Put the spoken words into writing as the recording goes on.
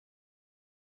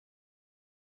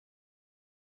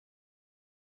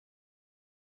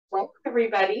Hello,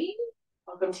 everybody.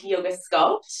 Welcome to Yoga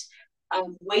Sculpt.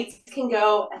 Weights can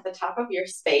go at the top of your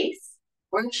space.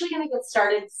 We're actually going to get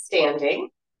started standing.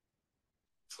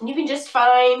 And you can just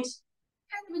find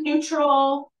kind of a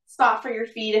neutral spot for your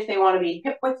feet if they want to be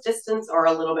hip width distance or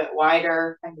a little bit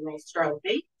wider, kind of nice strong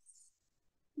base.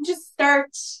 And just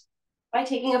start by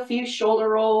taking a few shoulder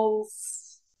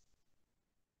rolls,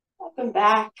 up and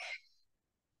back.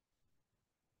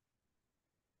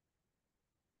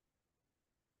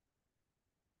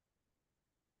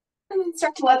 And then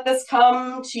start to let this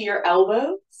come to your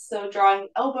elbows. So drawing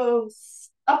elbows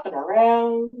up and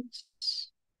around.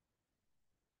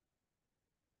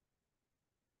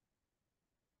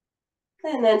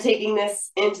 And then taking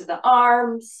this into the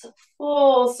arms,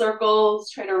 full circles,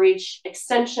 try to reach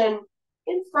extension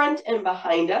in front and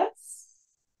behind us.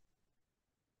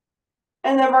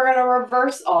 And then we're going to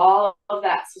reverse all of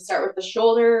that. So start with the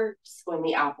shoulders, going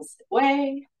the opposite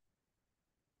way.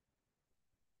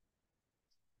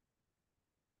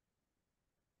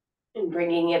 And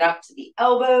bringing it up to the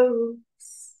elbows.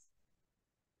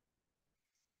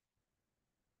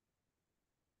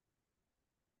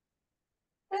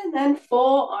 And then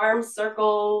full arm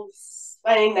circles,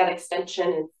 finding that extension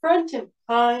in front and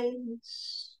behind.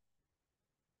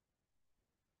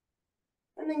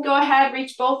 And then go ahead,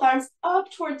 reach both arms up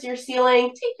towards your ceiling.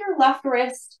 Take your left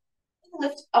wrist,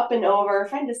 lift up and over,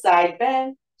 find a side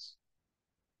bend.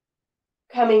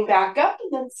 Coming back up and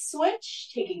then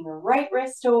switch, taking the right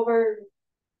wrist over.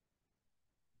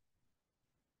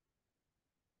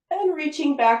 And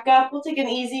reaching back up, we'll take an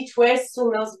easy twist,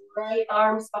 swing those right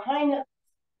arms behind us.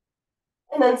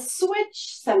 And then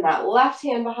switch, send that left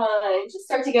hand behind. Just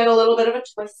start to get a little bit of a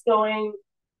twist going.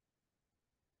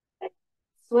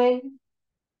 Swing.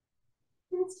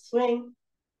 And swing.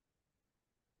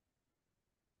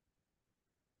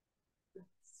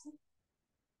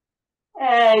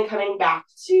 And coming back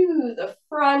to the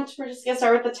front, we're just going to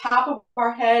start with the top of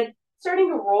our head, starting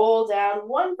to roll down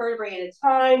one vertebrae at a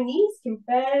time. Knees can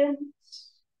bend.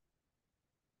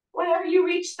 Whenever you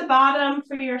reach the bottom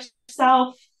for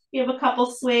yourself, you have a couple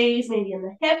sways, maybe in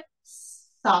the hips,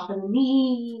 soften the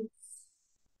knees.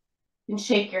 And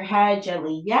shake your head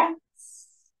gently, yes,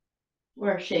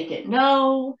 or shake it,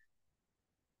 no.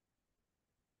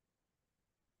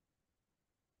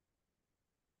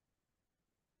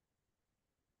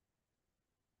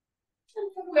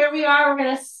 And from where we are, we're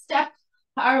going to step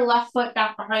our left foot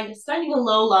back behind us, finding a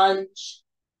low lunge.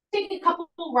 Take a couple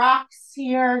rocks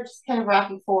here, just kind of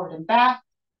rocking forward and back.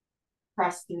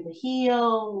 Press through the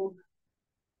heel.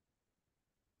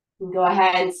 And go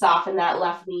ahead and soften that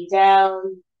left knee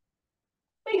down.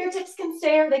 Fingertips can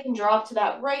stay or they can draw up to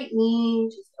that right knee,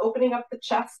 just opening up the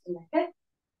chest and the hip.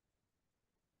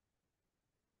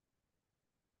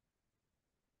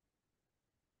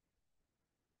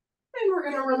 And we're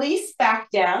going to release back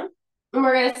down. And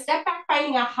we're going to step back,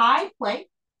 finding a high plank.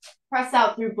 Press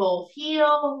out through both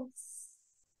heels.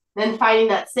 Then finding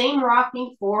that same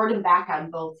rocking forward and back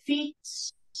on both feet.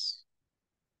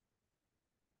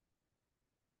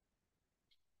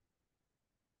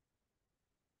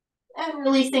 And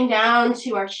releasing down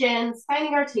to our shins,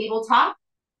 finding our tabletop.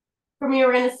 From here,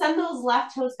 we're going to send those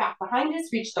left toes back behind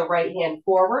us, reach the right hand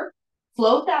forward,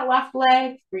 float that left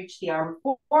leg, reach the arm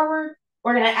forward.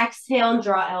 We're going to exhale and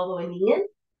draw elbow and knee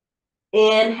in.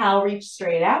 Inhale, reach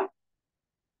straight out.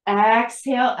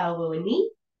 Exhale, elbow and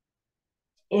knee.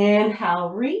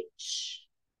 Inhale, reach.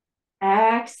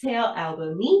 Exhale,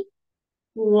 elbow, knee.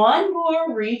 One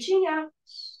more, reaching out.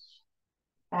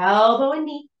 Elbow and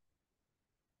knee.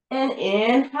 And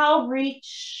inhale,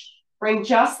 reach. Bring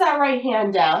just that right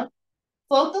hand down.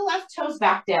 Float the left toes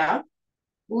back down.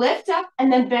 Lift up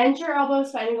and then bend your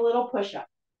elbows, finding a little push-up.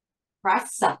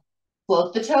 Press up.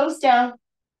 Float the toes down.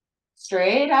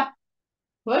 Straight up.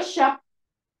 Push up.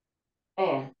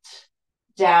 And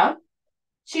down.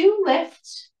 2,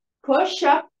 lift. Push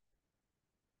up.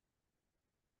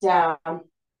 Down.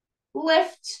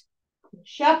 Lift.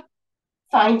 Push up.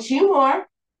 Find 2 more.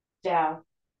 Down.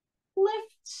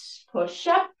 Lift. Push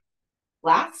up.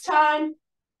 Last time.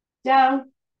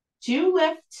 Down. 2,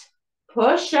 lift.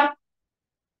 Push up.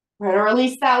 We're going to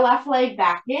release that left leg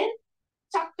back in.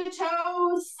 Tuck the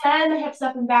toes. Send the hips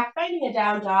up and back. Finding a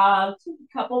down dog. Take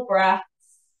a couple breaths.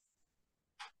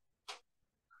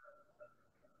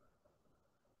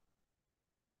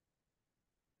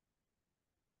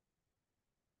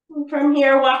 And from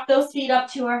here, walk those feet up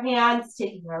to our hands,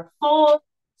 taking our fold.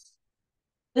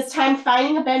 This time,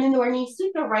 finding a bend into our knees,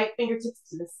 sweep the right fingertips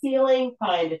to the ceiling,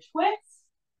 find a twist.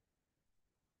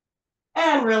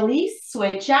 And release,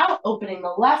 switch out, opening the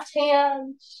left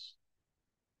hand.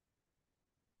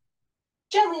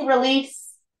 Gently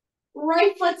release,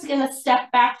 Right foot's gonna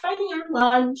step back, finding our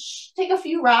lunge. Take a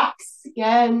few rocks.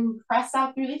 Again, press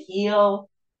out through the heel.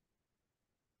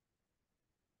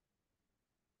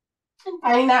 And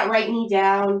finding that right knee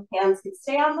down. Hands can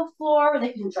stay on the floor, or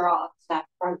they can draw up to that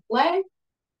front leg.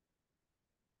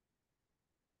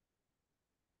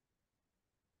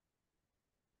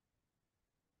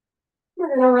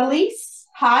 We're gonna release,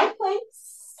 high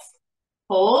planks.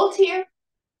 Hold here.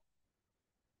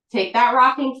 Take that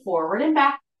rocking forward and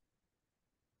back.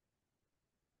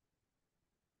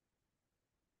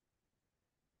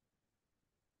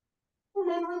 And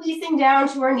then releasing down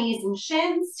to our knees and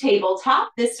shins,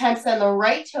 tabletop. This time send the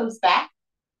right toes back.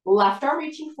 Left arm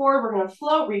reaching forward. We're going to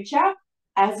float, reach out.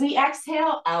 As we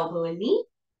exhale, elbow and knee.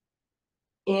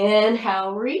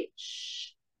 Inhale,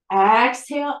 reach.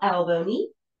 Exhale, elbow,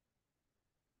 knee.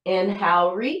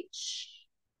 Inhale, reach.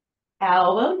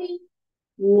 Elbow, knee.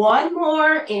 One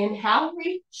more. Inhale,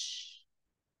 reach.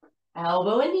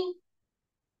 Elbow and knee.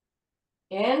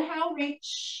 Inhale,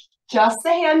 reach. Just the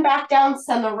hand back down.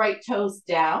 Send the right toes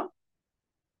down.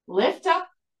 Lift up.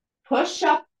 Push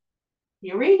up.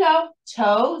 Here we go.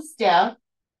 Toes down.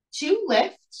 2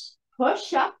 lift.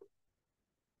 Push up.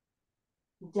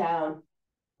 Down.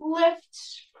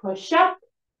 Lift. Push up.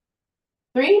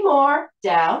 3 more.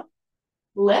 Down.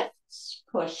 Lift.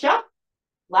 Push up.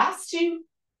 Last 2.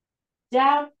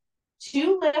 Down.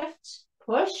 2 lift.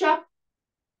 Push up.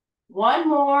 1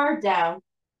 more. Down.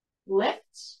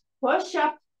 Lift. Push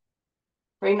up.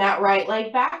 Bring that right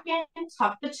leg back in.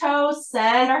 Tuck the toes.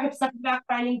 Send our hips up and back,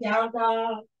 finding down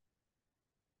dog.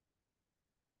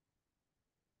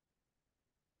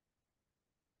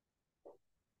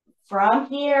 From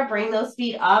here, bring those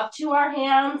feet up to our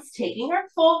hands, taking our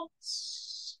foot,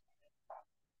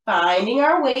 finding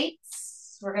our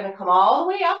weights. We're going to come all the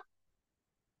way up.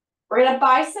 We're going to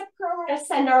bicep curl. We're going to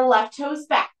send our left toes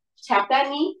back. Tap that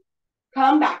knee.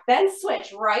 Come back. Then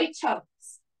switch. Right toes.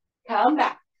 Come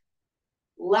back.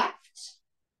 Left.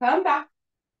 Come back.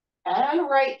 And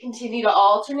right. Continue to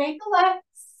alternate the legs.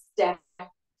 Step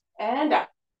and up.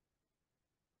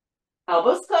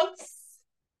 Elbows close.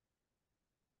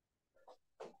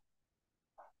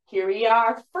 Here we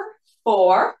are for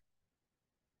 4,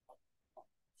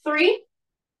 3,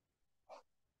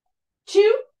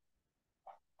 2,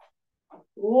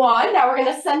 1. Now we're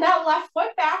going to send that left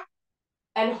foot back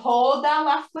and hold that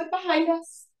left foot behind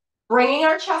us. Bringing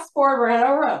our chest forward, we're going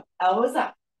to row. Elbows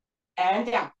up and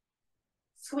down.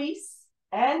 Squeeze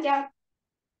and down.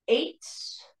 8,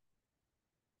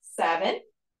 7,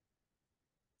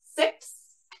 6,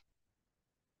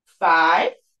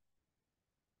 5,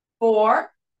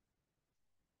 4,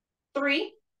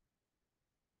 3,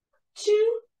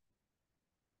 2,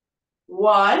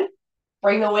 1.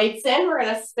 Bring the weights in. We're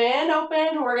going to spin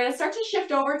open. We're going to start to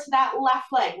shift over to that left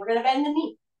leg. We're going to bend the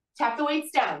knee. Tap the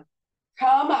weights down.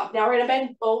 Come up. Now we're going to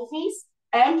bend both knees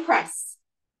and press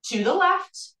to the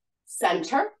left,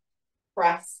 center,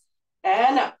 press,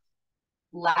 and up.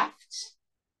 Left,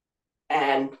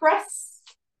 and press.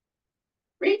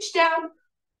 Reach down,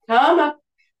 come up,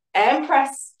 and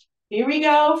press. Here we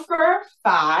go for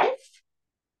 5.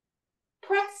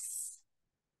 Press.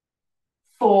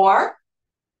 4.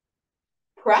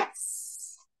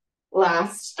 Press.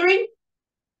 Last 3.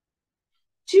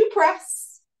 2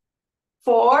 press.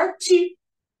 4, 2.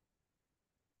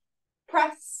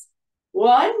 Press.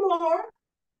 1 more.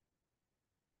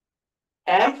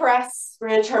 And press. We're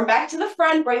going to turn back to the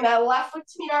front. Bring that left foot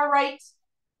to meet our right.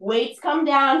 Weights come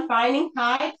down, finding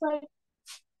high plank.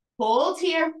 Hold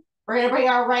here. We're going to bring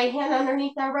our right hand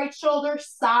underneath our right shoulder,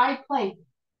 side plank.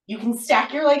 You can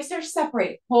stack your legs or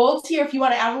separate. Hold here. If you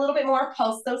want to add a little bit more,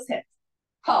 pulse those hips.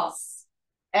 Pulse.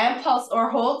 And pulse or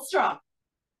hold strong.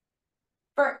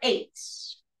 For 8,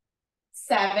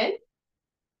 7,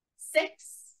 6,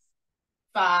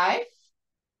 5,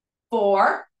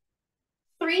 4,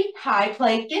 3, high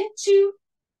plank in 2,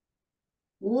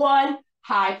 1,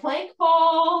 high plank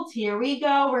hold. Here we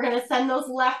go. We're going to send those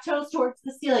left toes towards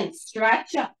the ceiling.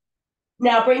 Stretch up.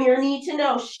 Now bring your knee to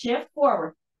nose. Shift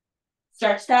forward.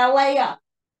 Stretch that leg up.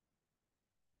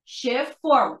 Shift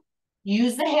forward.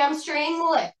 Use the hamstring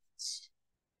lift.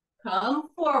 Come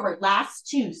forward. Last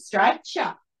 2. Stretch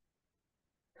up.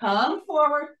 Come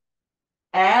forward.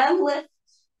 And lift.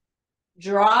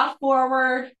 Draw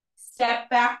forward. Step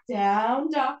back, down,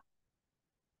 dog.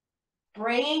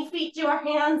 Bringing feet to our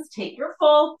hands. Take your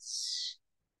fold.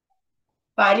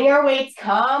 Finding our weights.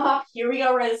 Come up. Here we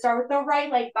go. We're going to start with the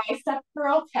right leg. Bicep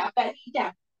curl. Tap that knee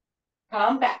down.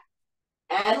 Come back.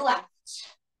 And left.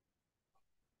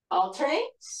 Alternate.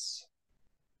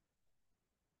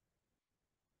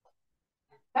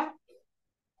 Back.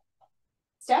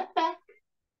 Step back.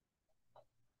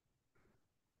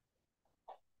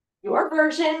 Your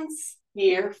versions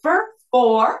here for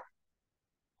 4,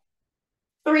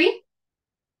 3,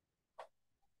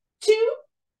 2,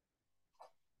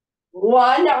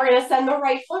 1. Now we're going to send the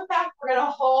right foot back. We're going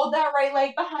to hold that right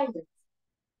leg behind us.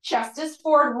 Chest is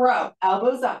forward, row,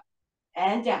 elbows up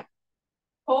and down.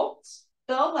 Hold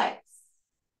the legs.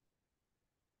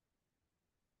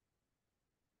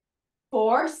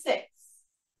 4, 6,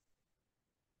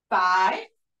 5,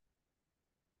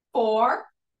 4,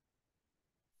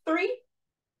 3,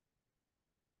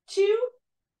 2,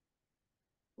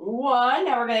 1.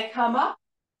 Now we're going to come up,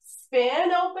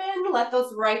 spin open, let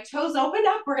those right toes open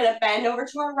up. We're going to bend over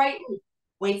to our right knee.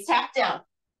 Weights tap down.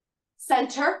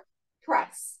 Center,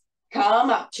 press. Come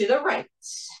up to the right.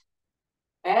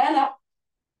 And up,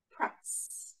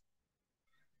 press.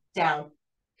 Down.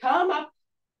 Come up,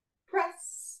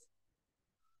 press.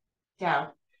 Down.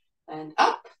 And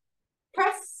up,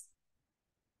 press.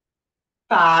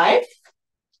 5.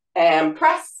 And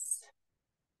press.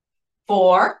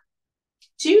 4,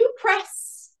 2,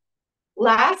 press.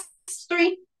 Last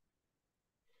 3.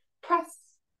 Press.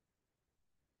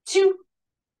 2.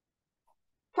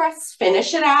 Press.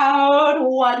 Finish it out.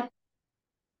 1.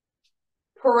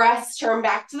 Press. Turn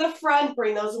back to the front.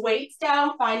 Bring those weights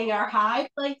down, finding our high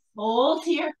plank. Hold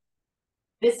here.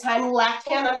 This time, left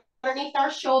hand underneath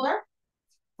our shoulder.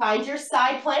 Find your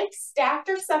side plank, stacked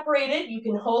or separated. You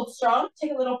can hold strong.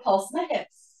 Take a little pulse in the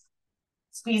hips.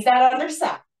 Squeeze that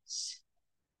underside.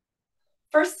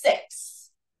 For 6,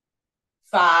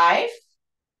 5,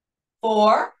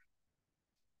 4,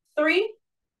 3,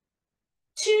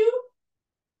 2,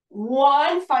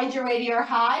 1. Find your way to your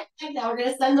high. And now we're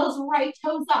going to send those right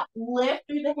toes up. Lift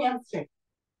through the hamstring.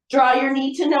 Draw your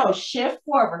knee to nose. Shift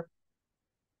forward.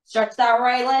 Stretch that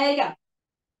right leg up.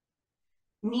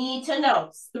 Knee to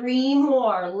nose. 3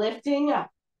 more. Lifting up.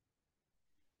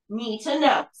 Knee to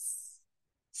nose.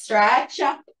 Stretch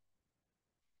up.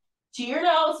 To your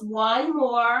nose. 1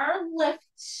 more.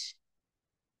 Lift.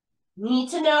 Knee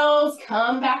to nose.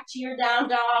 Come back to your down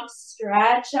dog.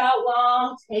 Stretch out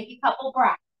long. Take a couple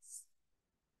breaths.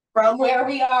 From where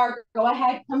we are, go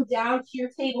ahead. Come down to your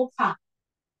tabletop.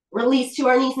 Release to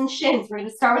our knees and shins. We're going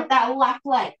to start with that left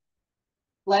leg.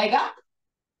 Leg up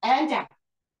and down.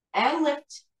 And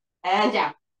lift and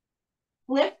down.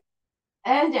 Lift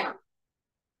and down.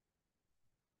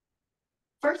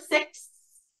 For 6,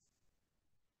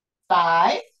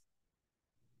 5,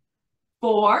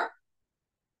 4,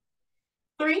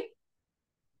 3,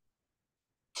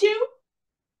 2,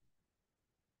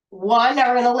 1. Now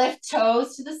we're going to lift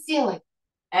toes to the ceiling.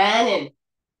 And in.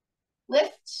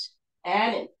 Lift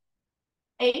and in.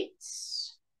 8,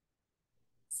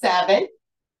 7,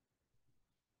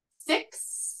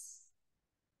 6,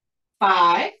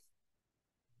 5,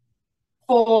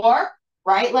 4.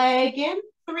 Right leg in.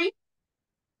 3,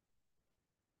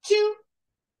 2,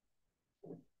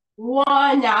 1.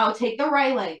 Now take the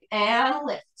right leg and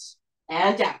lift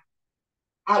and down.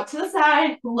 Out to the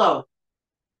side, low.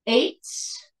 8,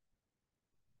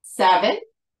 7,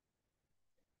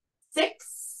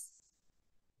 6,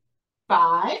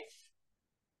 5,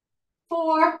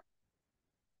 4,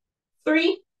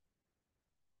 3,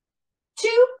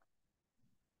 2,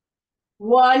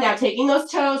 1. Now taking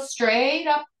those toes straight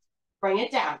up, bring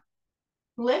it down.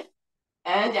 Lift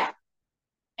and down.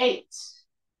 8,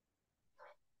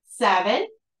 7,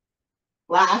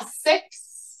 last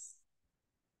 6,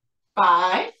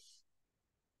 5,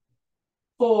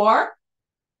 4,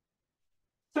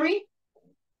 3,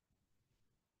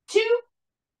 2,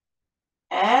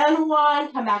 and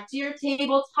 1. Come back to your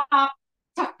tabletop.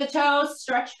 Tuck the toes,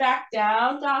 stretch back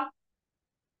down, dog.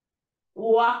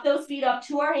 Walk those feet up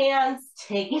to our hands,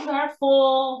 taking our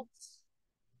fold.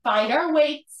 Find our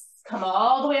weights. Come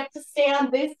all the way up to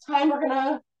stand. This time we're going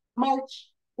to march,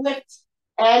 lift,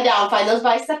 and down. Find those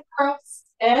bicep curls,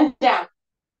 and down.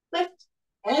 Lift,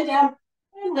 and down,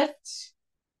 and lift.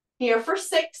 Here for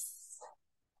 6,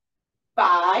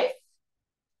 5,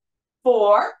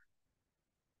 4,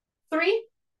 3,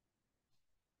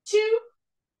 2,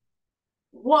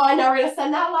 1. Now we're going to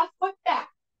send that left foot back.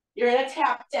 You're going to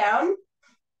tap down,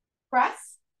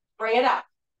 press, bring it up,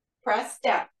 press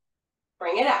down,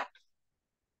 bring it up,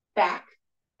 back,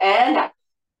 and up,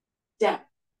 down,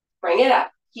 bring it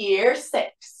up. Here,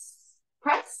 6,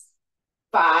 press,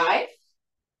 5,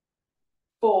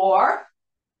 4,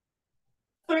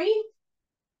 3,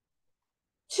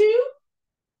 2,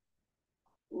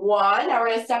 1. Now we're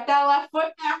going to step that left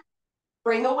foot back,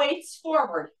 bring the weights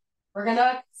forward. We're going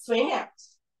to swing out.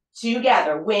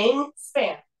 Together, wing,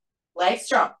 span, legs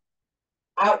strong.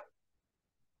 Out.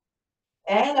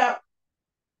 And out.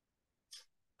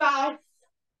 5,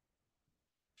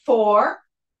 4,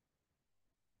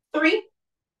 3,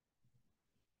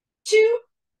 2,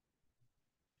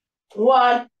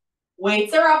 1.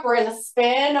 Weights are up. We're going to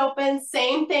spin open.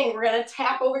 Same thing. We're going to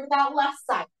tap over to that left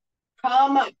side.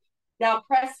 Come up. Now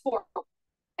press forward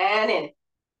and in.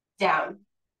 Down.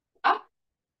 Up.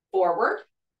 Forward.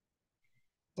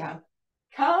 Down.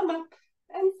 Come up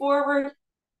and forward.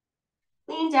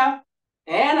 Lean down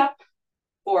and up.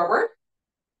 Forward.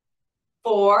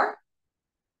 4.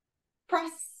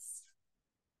 Press.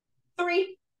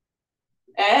 3.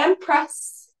 And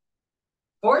press.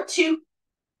 4, 2.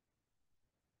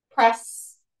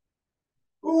 Press.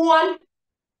 1.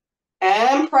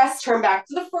 And press. Turn back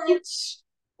to the front.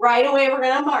 Right away, we're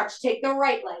going to march. Take the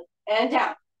right leg and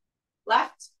down.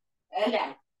 Left and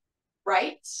down.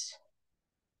 Right.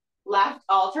 Left.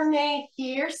 Alternate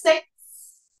here. 6.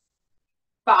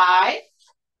 5.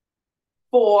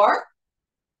 4.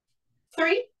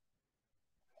 3.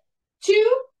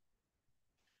 2.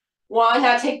 1.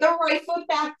 Now take the right foot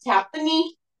back. Tap the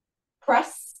knee.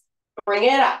 Press. Bring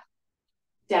it up.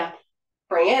 Down.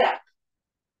 Bring it up.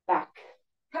 Back.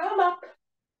 Come up.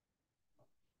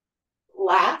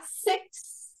 Last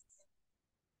 6.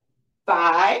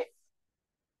 5.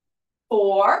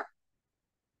 4.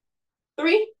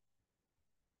 3.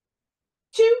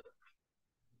 2.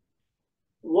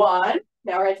 1.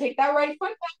 Now we're going to take that right foot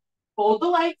back. Hold the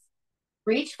legs.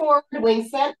 Reach forward.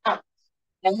 Wingspan out.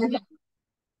 And down.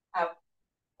 Out.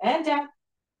 And down.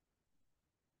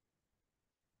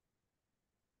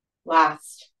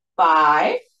 Last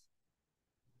 5.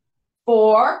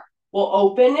 4. We'll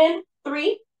open in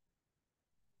 3.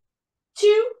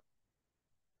 2.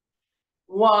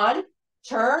 1.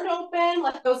 Turn open.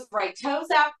 Let those right toes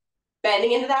out.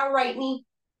 Bending into that right knee.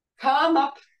 Come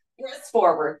up. Wrist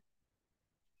forward.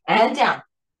 And down.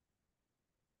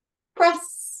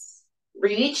 Press.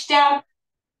 Reach down.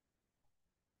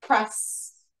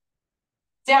 Press.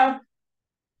 Down.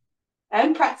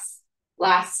 And press.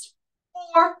 Last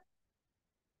 4.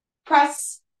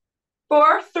 Press.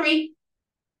 4. 3.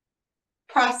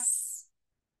 Press.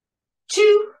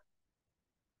 2.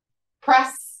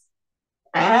 Press.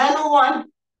 And 1.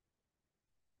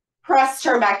 Press.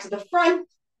 Turn back to the front.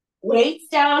 Weights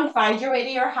down. Find your way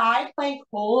to your high plank.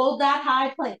 Hold that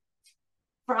high plank.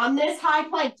 From this high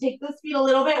plank, take this feet a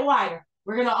little bit wider.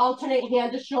 We're going to alternate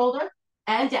hand to shoulder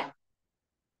and down.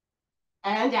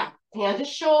 And down. Hand to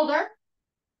shoulder.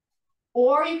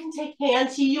 Or you can take hand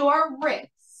to your ribs.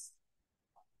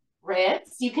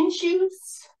 Ribs, you can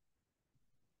choose.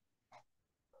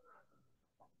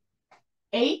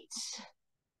 8,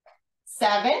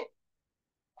 7,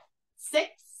 6,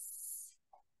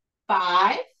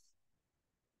 5,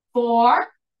 4,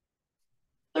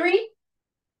 3,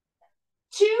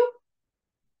 2,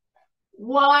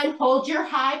 1. Hold your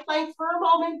high plank for a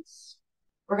moment.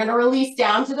 We're going to release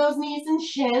down to those knees and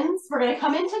shins. We're going to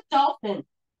come into dolphin.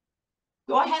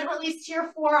 Go ahead and release to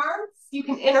your forearms. You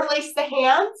can interlace the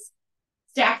hands,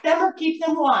 stack them or keep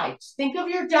them wide. Think of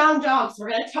your down dogs. We're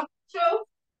going to tuck the toes.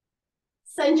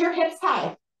 Send your hips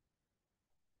high.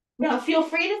 Now feel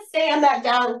free to stay on that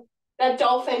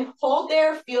dolphin. Hold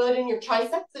there. Feel it in your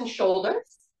triceps and shoulders.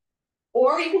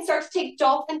 Or you can start to take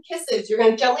dolphin kisses. You're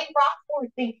going to gently rock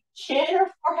forward. Think chin or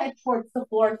forehead towards the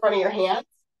floor in front of your hands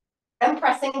and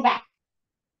pressing back.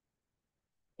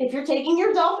 If you're taking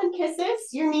your dolphin kisses,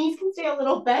 your knees can stay a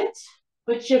little bent,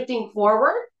 but shifting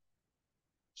forward,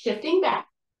 shifting back,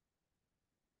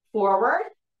 forward,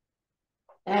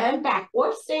 and back.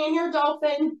 Or stay in your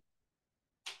dolphin.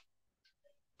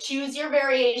 Choose your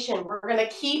variation. We're going to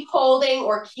keep holding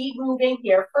or keep moving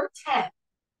here for 10.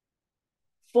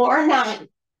 4, 9,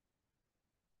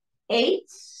 8,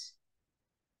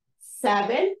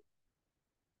 7,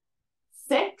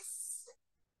 6,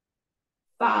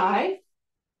 5,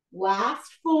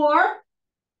 last 4,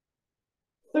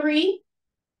 3,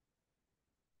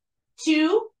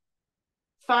 2,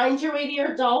 find your way to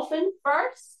your dolphin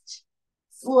first.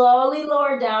 Slowly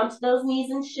lower down to those knees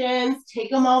and shins.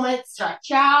 Take a moment,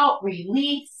 stretch out,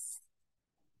 release.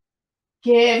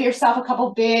 Give yourself a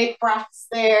couple big breaths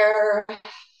there.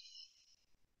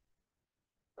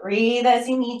 Breathe as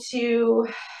you need to.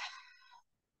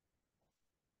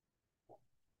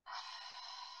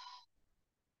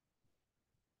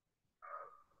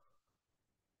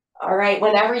 All right,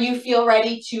 whenever you feel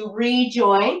ready to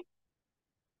rejoin,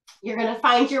 you're going to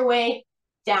find your way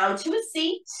down to a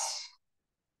seat.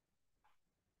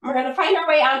 We're going to find our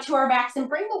way onto our backs and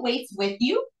bring the weights with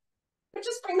you. But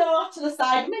just bring them off to the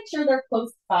side. Make sure they're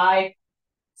close by.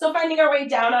 So finding our way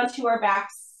down onto our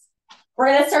backs. We're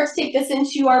going to start to take this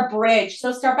into our bridge.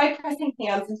 So start by pressing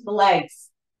hands into the legs.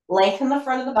 Lengthen the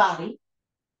front of the body.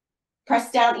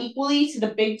 Press down equally to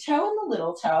the big toe and the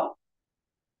little toe.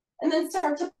 And then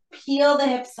start to peel the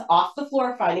hips off the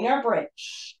floor, finding our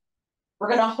bridge. We're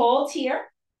going to hold here.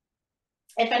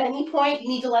 If at any point you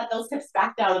need to let those hips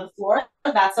back down to the floor,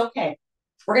 that's okay.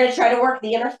 We're going to try to work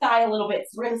the inner thigh a little bit.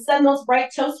 So we're going to send those right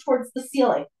toes towards the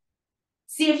ceiling.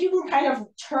 See if you can kind of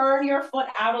turn your foot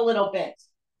out a little bit.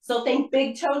 So think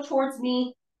big toe towards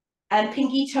me and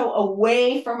pinky toe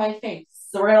away from my face.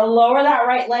 So we're going to lower that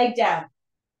right leg down.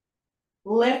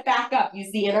 Lift back up.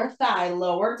 Use the inner thigh.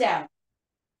 Lower down.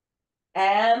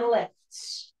 And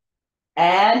lift.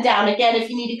 And down. Again, if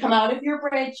you need to come out of your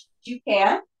bridge, you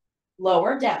can.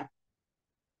 Lower down.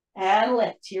 And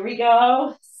lift. Here we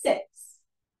go. 6.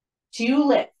 2,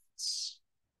 lift.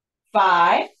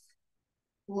 5.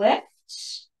 Lift.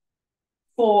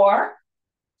 4.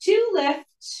 2,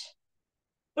 lift.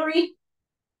 3.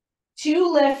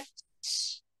 2, lift.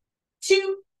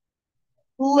 2.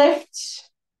 Lift.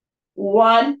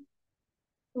 1.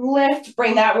 Lift.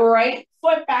 Bring that right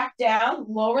foot back down.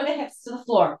 Lower the hips to the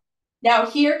floor. Now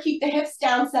here, keep the hips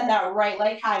down. Send that right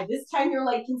leg high. This time your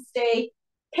leg can stay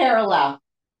parallel.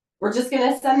 We're just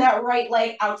going to send that right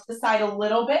leg out to the side a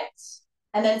little bit.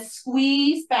 And then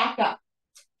squeeze back up.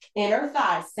 Inner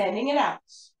thigh, sending it out.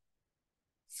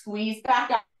 Squeeze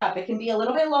back up. It can be a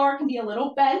little bit lower, it can be a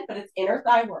little bent, but it's inner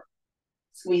thigh work.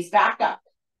 Squeeze back up.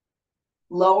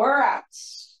 Lower out.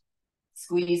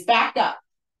 Squeeze back up.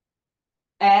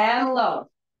 And lower.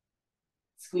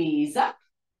 Squeeze up.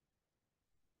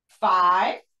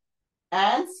 5.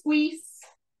 And squeeze.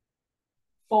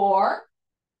 4.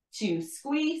 2,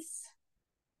 squeeze.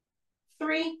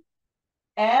 3.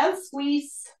 And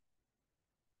squeeze.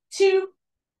 2.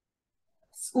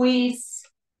 Squeeze.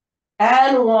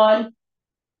 And 1.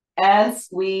 And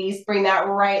squeeze. Bring that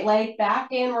right leg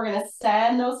back in. We're going to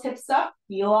send those hips up.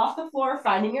 Heel off the floor,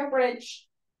 finding your bridge.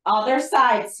 Other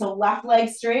side. So left leg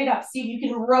straight up. See if you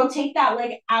can rotate that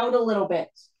leg out a little bit.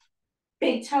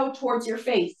 Big toe towards your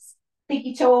face.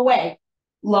 Pinky toe away.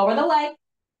 Lower the leg.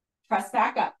 Press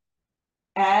back up.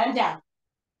 And down.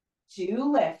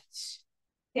 2, lift.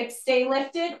 Hips stay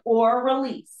lifted or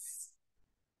release.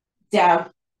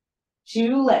 Down.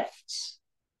 2, lift.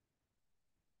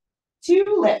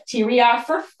 2, lift. Here we are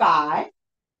for 5.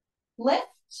 Lift.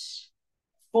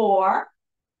 4.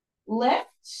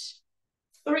 Lift.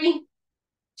 3.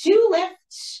 2,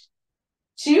 lift.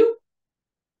 2.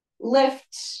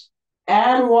 Lift.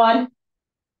 And 1.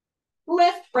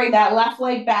 Lift. Bring that left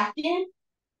leg back in.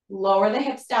 Lower the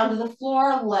hips down to the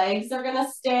floor. Legs are going to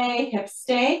stay. Hips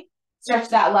stay. Stretch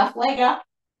that left leg up.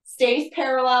 Stays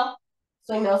parallel.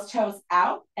 Swing those toes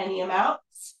out. Any amount.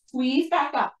 Squeeze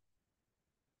back up.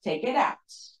 Take it out.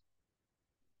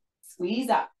 Squeeze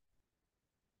up.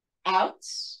 Out.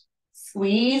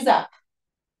 Squeeze up.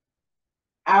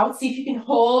 Out. See if you can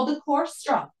hold the core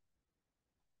strong.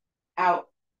 Out.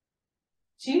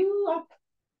 2, up.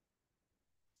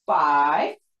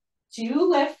 5. 2,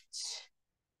 lift.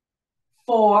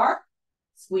 4.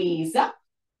 Squeeze up.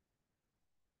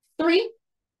 3.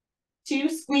 2,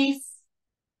 squeeze.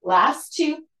 Last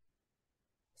 2.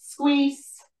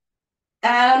 Squeeze.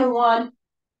 And 1.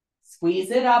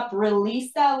 Squeeze it up.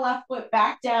 Release that left foot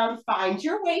back down. Find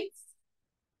your weights.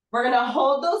 We're going to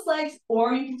hold those legs,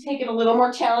 or you can take it a little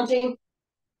more challenging.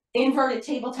 Inverted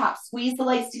tabletop. Squeeze the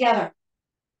legs together.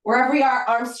 Wherever we are,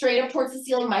 arms straight up towards the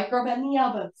ceiling. Micro bend the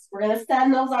elbows. We're going to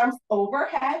send those arms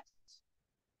overhead.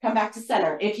 Come back to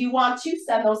center. If you want to,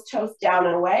 send those toes down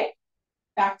and away.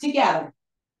 Back together.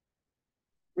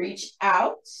 Reach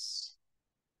out.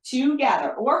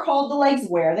 Together. Or hold the legs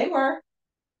where they were.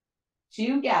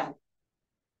 Together.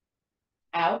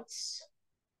 Out.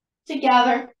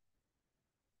 Together.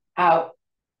 Out.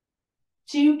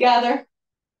 Together.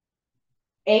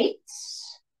 8.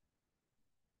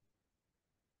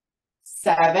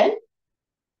 7.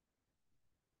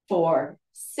 4.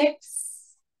 6.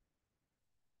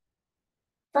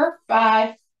 For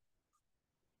 5.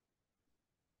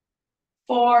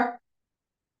 4.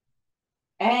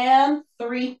 And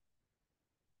 3.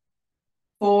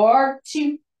 4,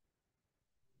 2.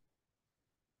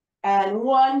 And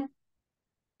 1.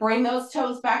 Bring those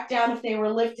toes back down if they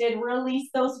were lifted. Release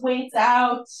those weights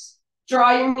out.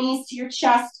 Draw your knees to your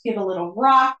chest. Give a little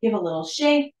rock. Give a little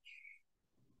shake.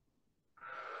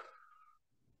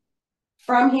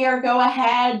 From here, go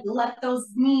ahead. Let those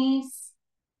knees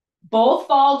both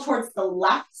fall towards the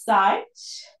left side.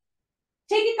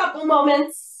 Take a couple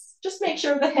moments. Just make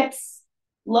sure the hips,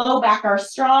 low back are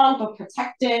strong but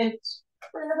protected.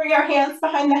 We're going to bring our hands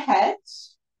behind the head.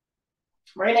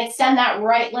 We're going to extend that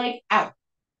right leg out.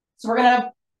 So we're going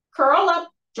to curl up,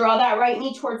 draw that right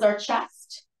knee towards our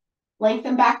chest,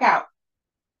 lengthen back out.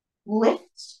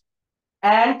 lift,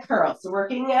 and curl. So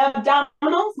working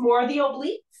abdominals, more of the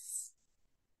obliques.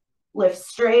 Lift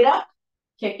straight up,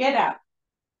 kick it out.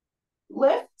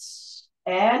 Lift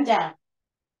and down.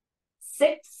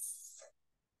 6,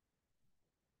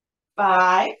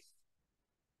 5,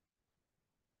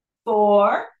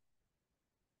 4,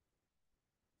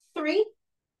 3,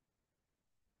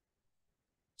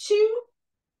 2,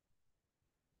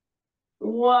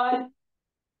 1.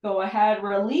 Go ahead,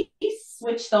 release.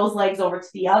 Switch those legs over to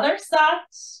the other side.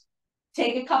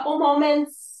 Take a couple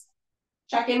moments.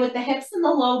 Check in with the hips and the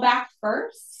low back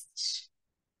first.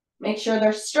 Make sure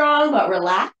they're strong but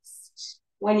relaxed.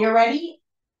 When you're ready,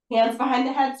 hands behind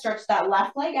the head, stretch that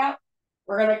left leg out.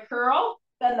 We're gonna curl,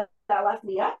 bend that left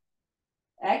knee up.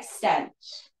 Extend.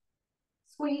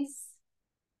 Squeeze.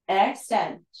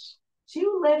 Extend.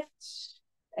 2, lift,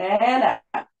 and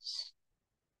out.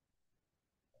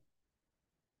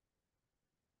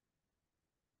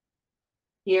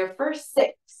 Here for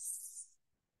 6,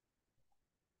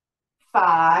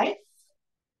 5,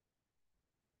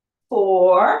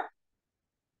 4,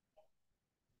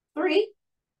 3,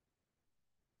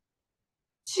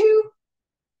 2,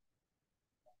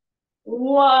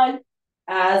 1.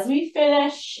 As we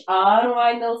finish,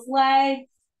 unwind those legs.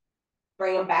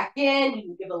 Bring them back in. You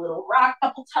can give a little rock a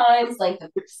couple times, lengthen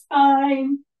your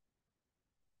spine.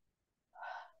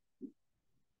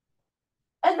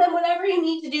 And then whatever you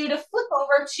need to do to flip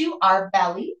over to our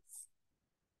bellies.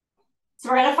 So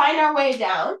we're going to find our way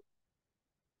down.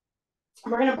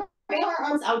 We're going to bring our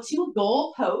arms out to a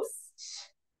goal post.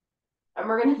 And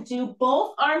we're going to do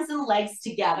both arms and legs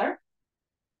together.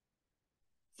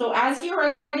 So as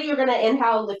you're ready, you're going to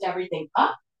inhale, lift everything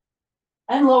up.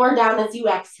 And lower down as you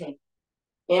exhale.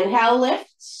 Inhale,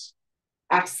 lift.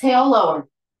 Exhale, lower.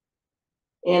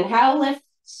 Inhale, lift.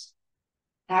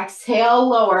 Exhale,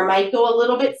 lower. Might go a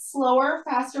little bit slower,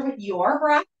 faster with your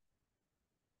breath.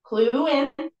 Clue in.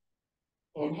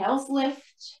 Inhales,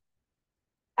 lift.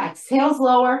 Exhales,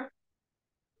 lower.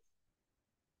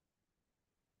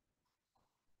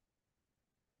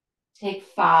 Take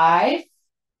 5,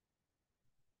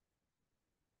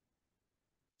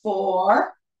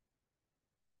 4,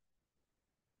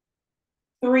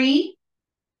 3,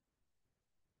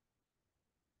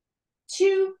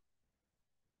 2,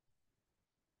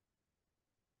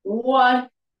 1.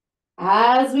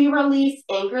 As we release,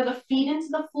 anchor the feet into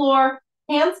the floor.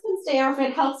 Hands can stay, or if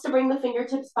it helps to bring the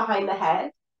fingertips behind the head.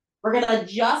 We're going to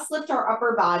just lift our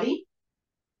upper body.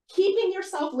 Keeping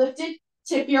yourself lifted,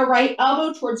 tip your right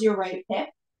elbow towards your right hip.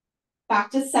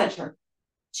 Back to center.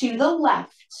 To the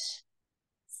left.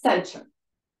 Center.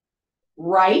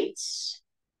 Right.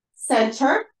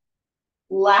 Center.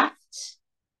 Left.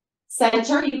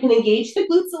 Center. You can engage the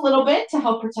glutes a little bit to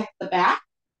help protect the back.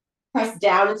 Press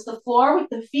down into the floor with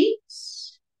the feet.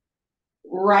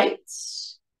 Right.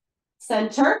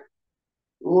 Center.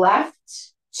 Left.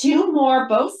 2 more,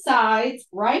 both sides.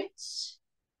 Right.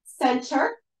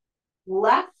 Center.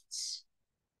 Left.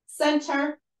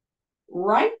 Center.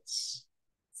 Right.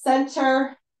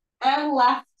 Center. And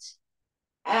left.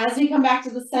 As we come back to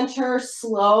the center,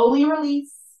 slowly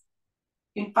release.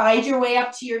 You can find your way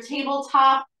up to your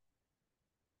tabletop.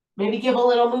 Maybe give a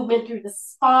little movement through the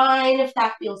spine if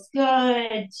that feels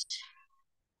good.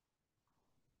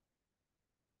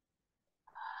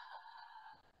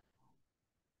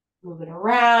 Move it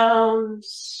around.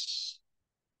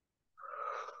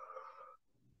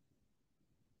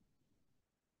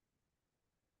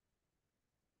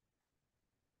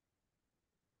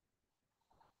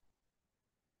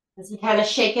 As you kind of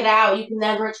shake it out, you can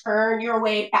then return your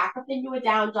way back up into a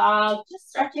down dog, just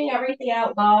stretching everything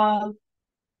out long.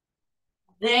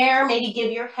 There, maybe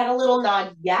give your head a little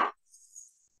nod, yes.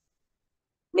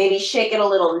 Maybe shake it a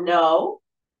little, no.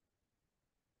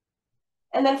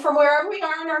 And then from wherever we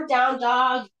are in our down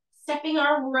dog, stepping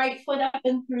our right foot up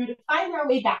and through to find our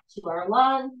way back to our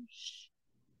lunge.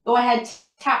 Go ahead,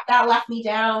 tap that left knee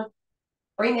down.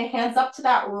 Bring the hands up to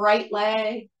that right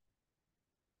leg.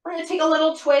 We're going to take a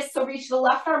little twist, so reach the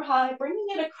left arm high, bringing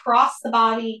it across the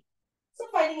body. So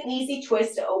finding an easy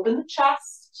twist to open the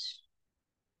chest.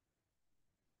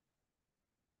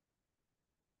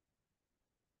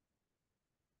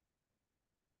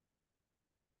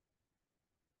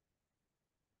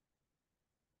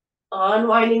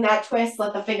 Unwinding that twist,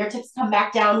 let the fingertips come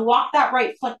back down. Walk that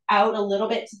right foot out a little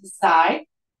bit to the side.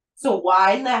 So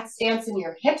widen that stance in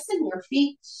your hips and your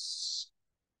feet.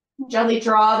 Gently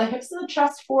draw the hips and the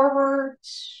chest forward.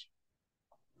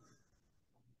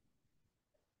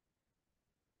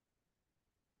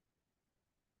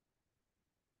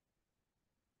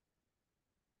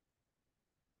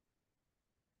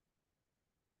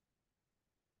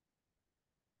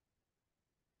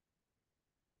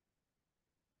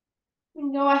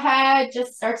 Go ahead,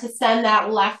 just start to send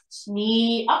that left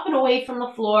knee up and away from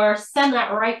the floor. Send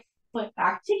that right foot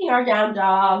back, taking our down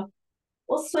dog.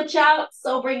 We'll switch out,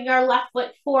 so bringing our left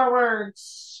foot forward.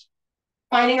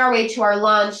 Finding our way to our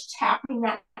lunge, tapping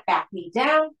that back knee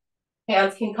down.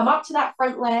 Hands can come up to that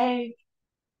front leg.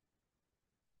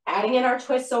 Adding in our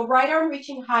twist, so right arm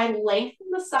reaching high, lengthen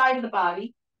the side of the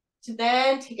body to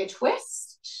then take a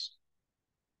twist.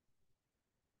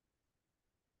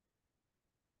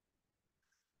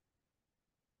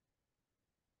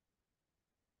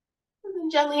 And then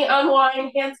gently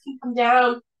unwind, hands can come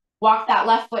down. Walk that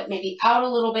left foot maybe out a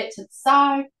little bit to the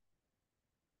side.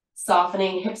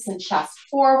 Softening hips and chest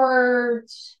forward.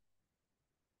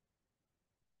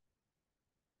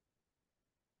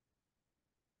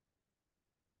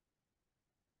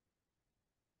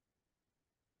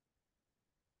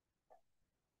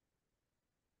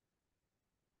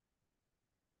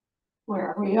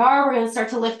 Wherever we are, we're going to start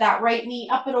to lift that right knee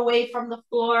up and away from the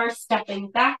floor, stepping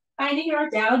back, finding our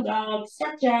down dog,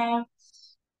 stretch out.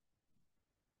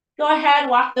 Go ahead,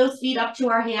 walk those feet up to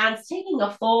our hands, taking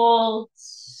a fold.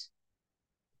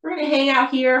 We're going to hang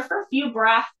out here for a few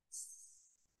breaths.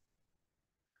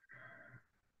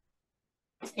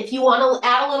 If you want to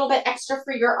add a little bit extra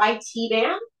for your IT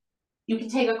band, you can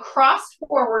take a crossed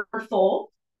forward fold.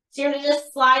 So you're going to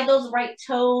just slide those right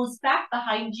toes back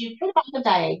behind you, put it on the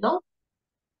diagonal.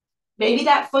 Maybe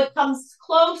that foot comes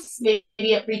close, maybe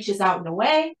it reaches out and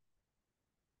away.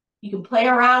 You can play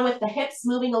around with the hips,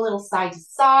 moving a little side to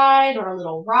side or a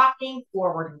little rocking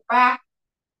forward and back.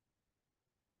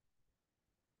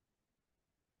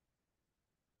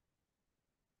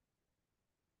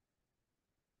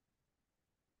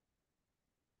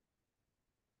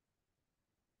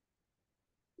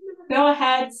 Go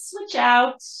ahead, switch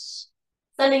out,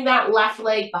 sending that left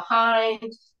leg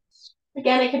behind.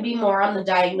 Again, it can be more on the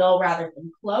diagonal rather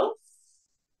than close.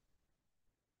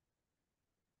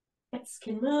 Hips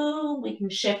can move, we can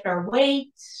shift our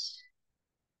weight.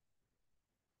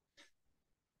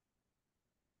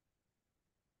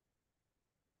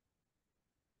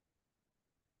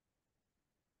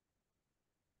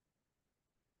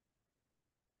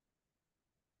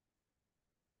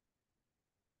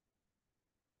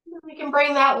 We can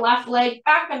bring that left leg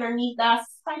back underneath us,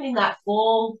 finding that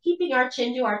fold, keeping our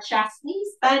chin to our chest, knees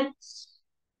bent,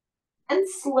 and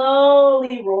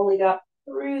slowly rolling up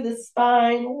through the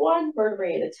spine, one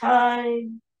vertebrae at a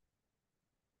time.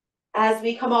 As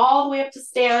we come all the way up to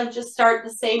stand, just start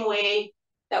the same way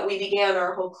that we began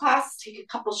our whole class. Take a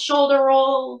couple shoulder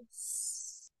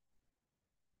rolls.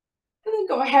 And then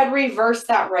go ahead, reverse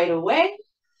that right away.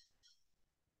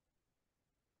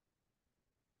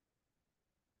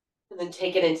 And then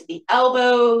take it into the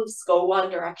elbows, go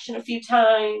one direction a few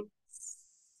times.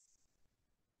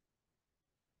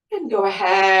 And go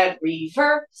ahead,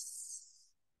 reverse.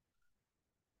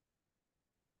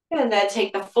 And then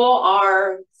take the full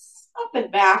arms up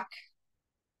and back.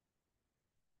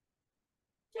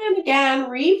 And again,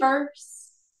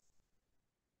 reverse.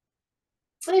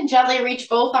 And gently reach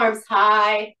both arms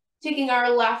high, taking our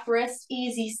left wrist,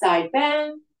 easy side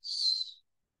bend.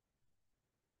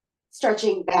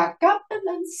 Stretching back up and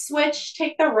then switch,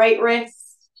 take the right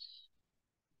wrist.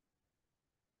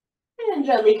 And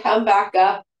gently come back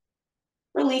up.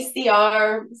 Release the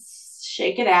arms,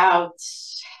 shake it out.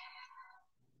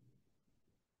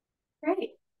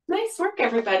 Great. Nice work,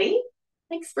 everybody.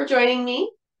 Thanks for joining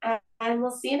me, and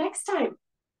we'll see you next time.